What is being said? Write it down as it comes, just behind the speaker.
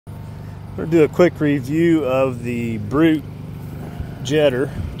We're going to do a quick review of the Brute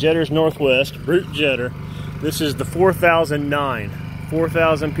Jetter. Jetter's Northwest, Brute Jetter. This is the 4009,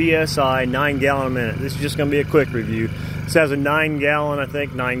 4,000 PSI, 9 gallon a minute. This is just going to be a quick review. This has a 9 gallon, I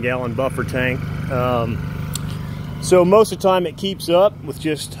think, 9 gallon buffer tank. So most of the time it keeps up with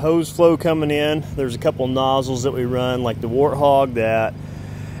just hose flow coming in. There's a couple nozzles that we run, like the Warthog, that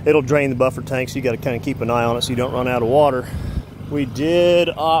it'll drain the buffer tank, so you got to kind of keep an eye on it so you don't run out of water. We did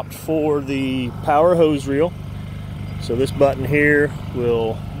opt for the power hose reel. So this button here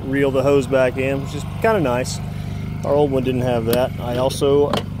will reel the hose back in, which is kind of nice. Our old one didn't have that. I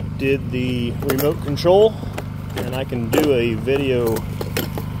also did the remote control, and I can do a video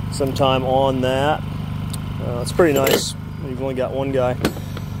sometime on that. It's pretty nice. We've only got one guy.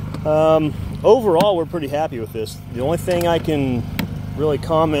 Overall, we're pretty happy with this. The only thing I can really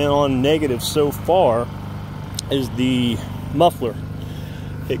comment on negative so far is the muffler.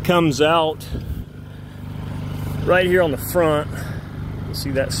 It comes out right here on the front. You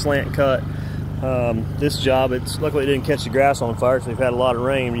see that slant cut. This job, luckily it didn't catch the grass on fire, so we've had a lot of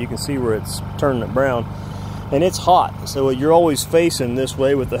rain. You can see where it's turning it brown, and it's hot, so you're always facing this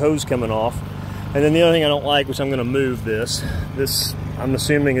way with the hose coming off. And then the other thing I don't like, which I'm going to move this I'm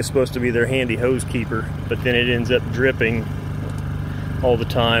assuming is supposed to be their handy hose keeper, but then it ends up dripping all the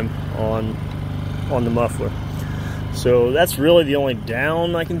time on the muffler. So that's really the only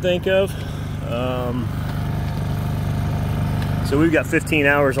down I can think of. So we've got 15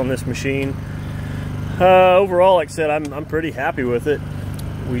 hours on this machine. Overall, like I said, I'm pretty happy with it.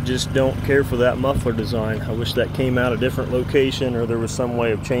 We just don't care for that muffler design. I wish that came out a different location, or there was some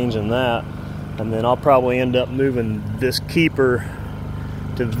way of changing that. And then I'll probably end up moving this keeper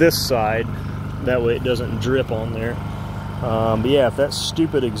to this side. That way it doesn't drip on there. But yeah, if that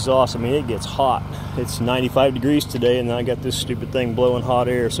stupid exhaust, I mean, it gets hot. It's 95 degrees today, and then I got this stupid thing blowing hot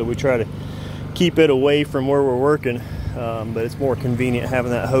air, so we try to keep it away from where we're working. But it's more convenient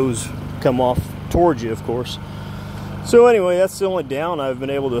having that hose come off towards you, of course. So anyway, that's the only down I've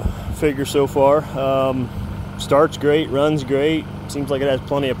been able to figure so far. Starts great, runs great. Seems like it has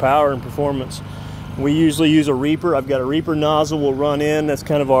plenty of power and performance. We usually use a Reaper. I've got a Reaper nozzle we'll run in. That's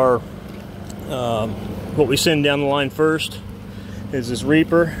kind of our what we send down the line first is this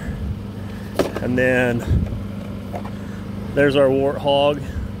Reaper. And then there's our Warthog.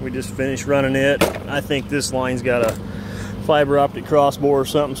 We just finished running it. I think this line's got a fiber optic crossbore or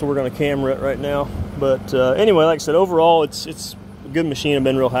something, so we're going to camera it right now. But anyway, like I said, overall it's a good machine. I've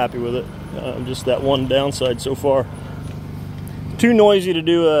been real happy with it. Just that one downside so far. Too noisy to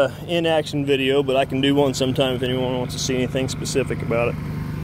do a in-action video, but I can do one sometime if anyone wants to see anything specific about it.